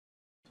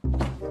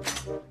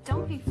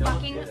Don't be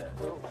fucking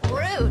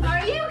rude.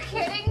 Are you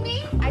kidding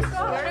me? I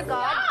swear to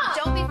God,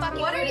 don't be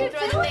fucking rude and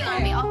throw the thing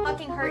on me. I'll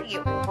fucking hurt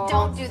you.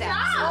 Don't do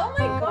that. Oh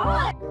my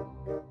God.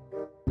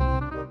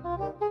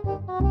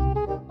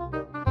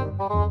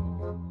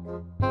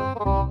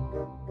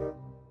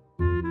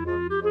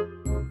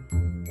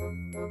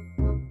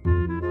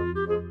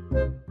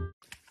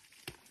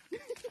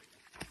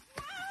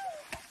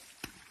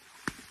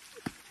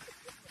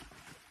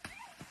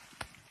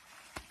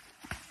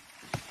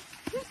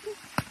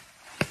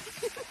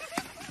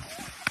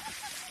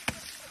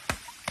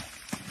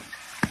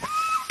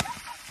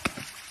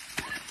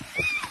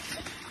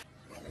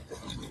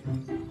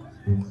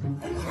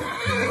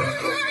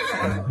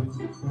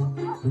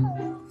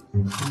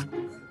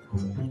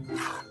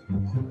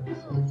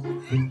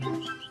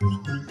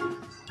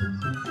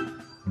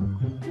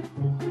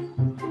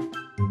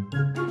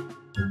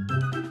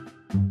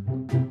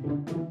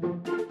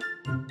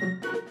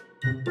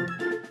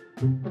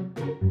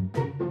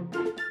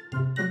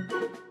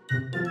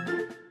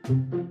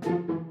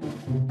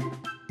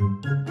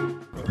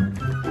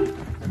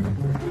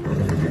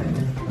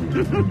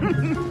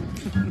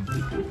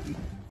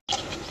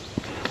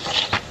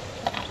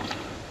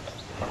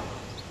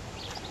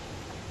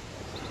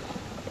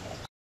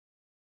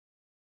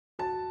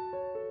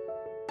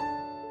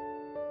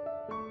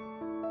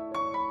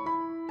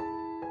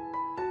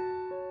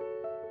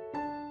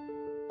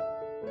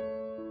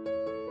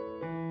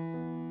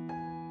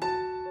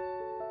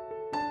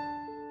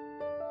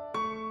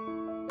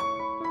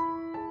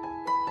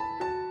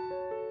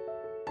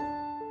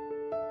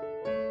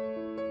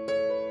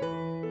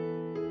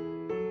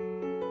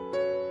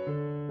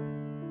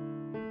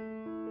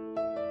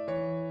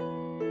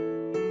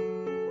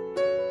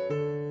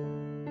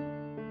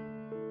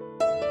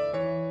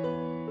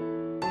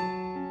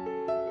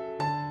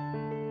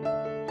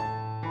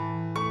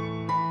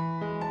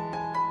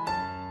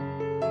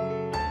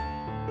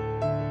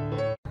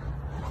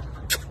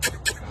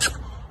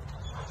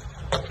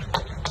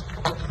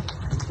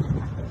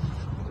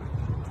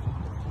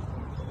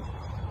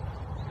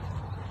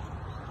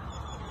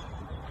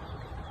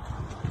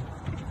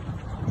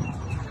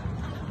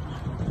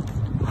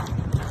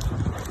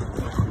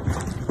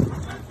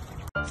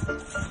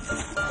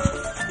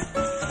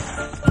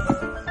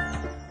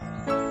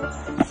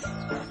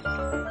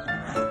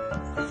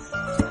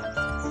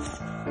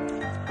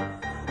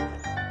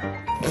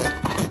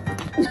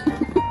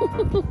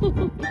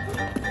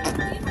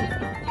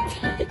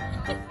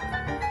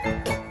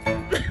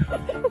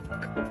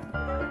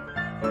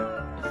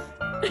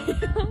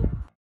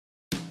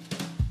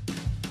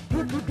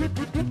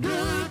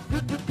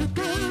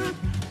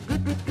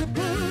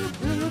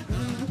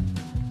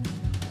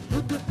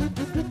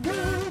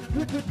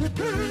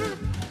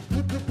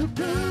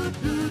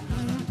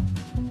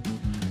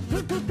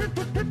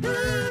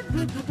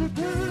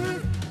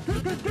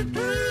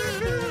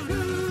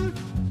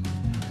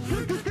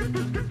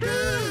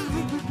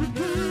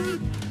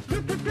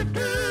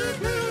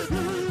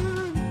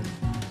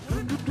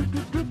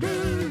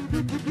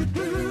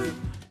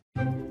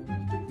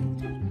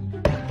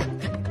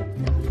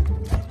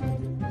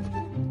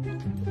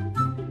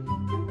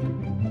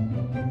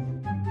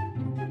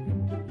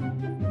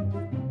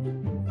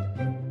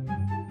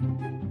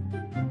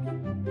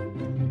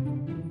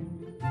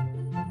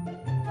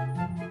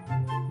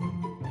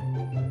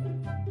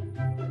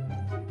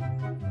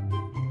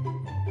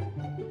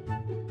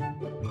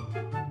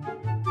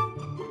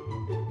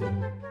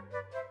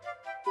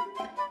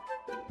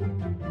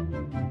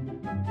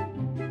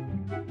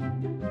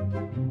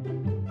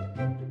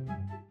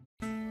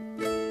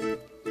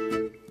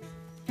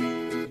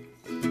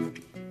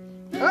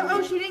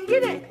 Uh-oh, she didn't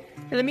get it.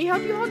 Here, let me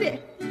help you hold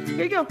it.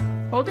 Here you go.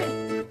 Hold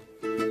it.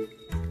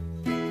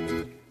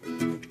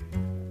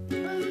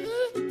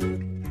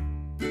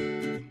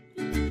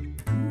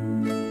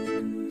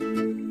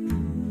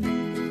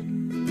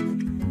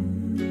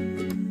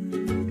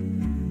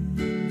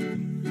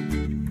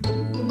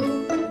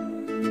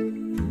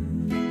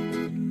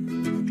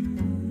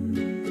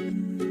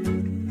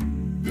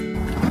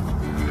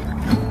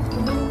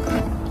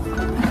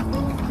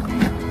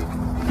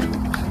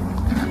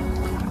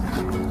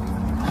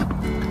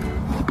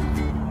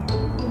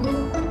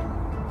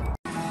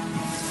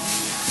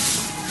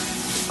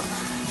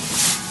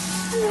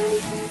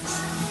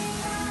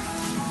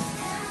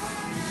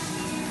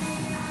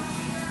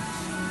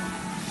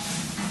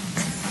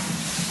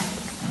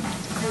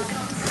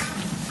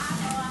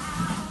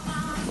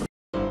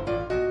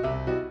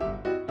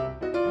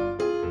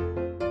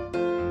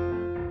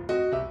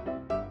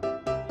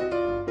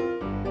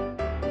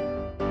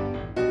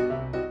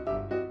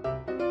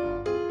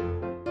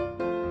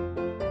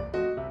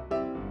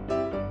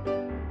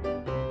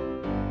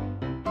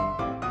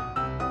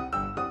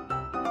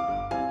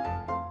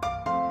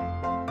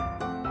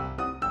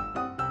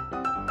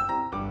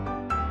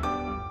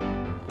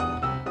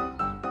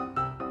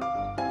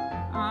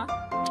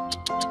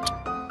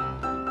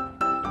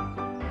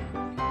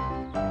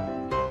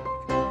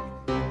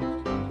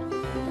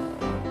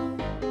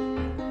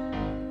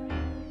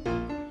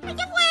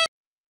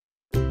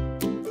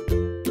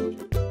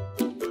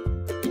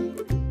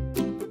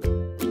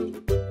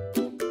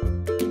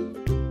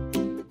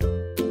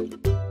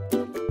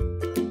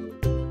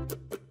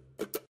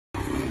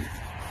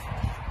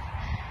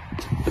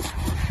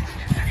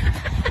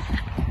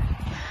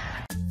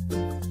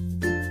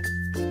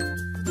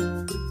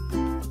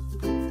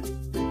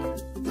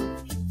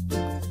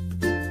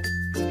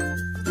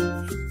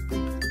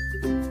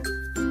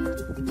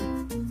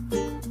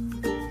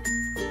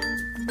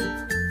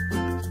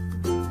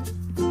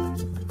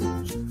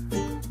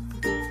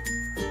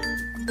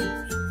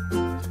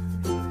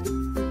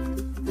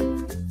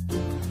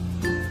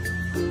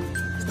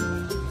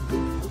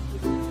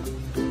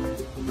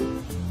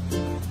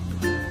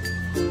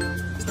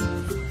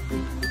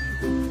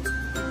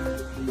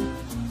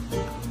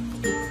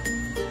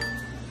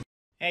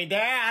 Hey,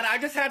 Dad, I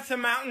just had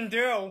some Mountain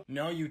Dew.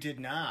 No, you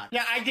did not.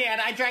 Yeah, I did.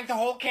 I drank the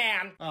whole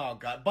can. Oh,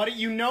 God. Buddy,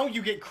 you know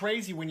you get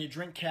crazy when you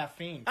drink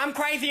caffeine. I'm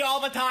crazy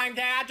all the time,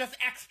 Dad. Just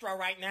extra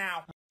right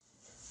now.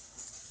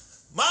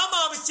 My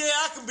mama said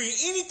I can be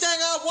anything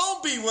I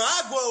want to be when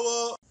I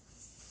grow up.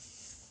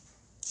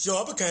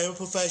 So I became a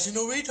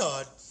professional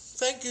retard.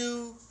 Thank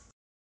you.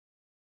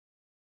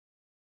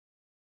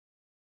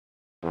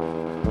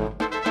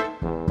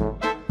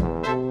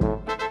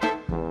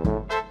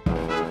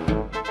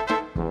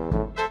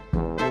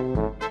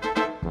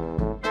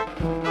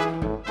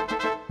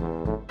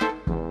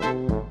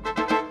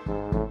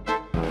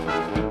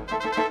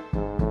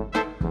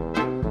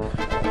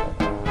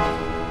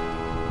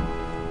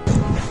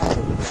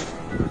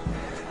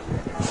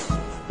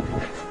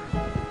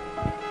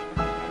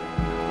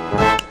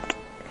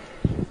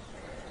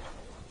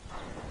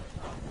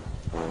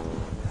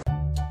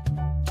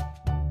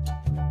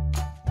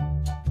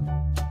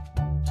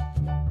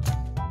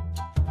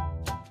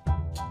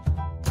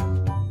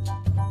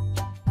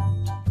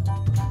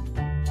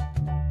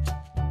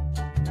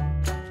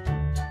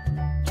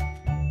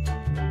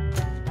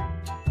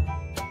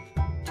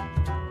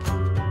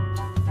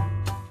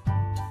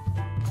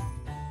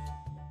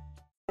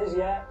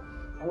 Yet,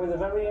 and with a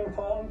very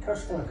important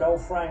customer called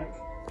Frank.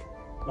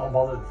 Not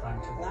bothered,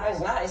 Frank. No,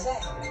 he's not, is he?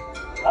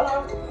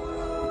 Hello.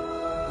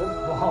 Good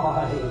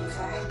boy.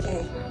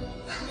 Frankie.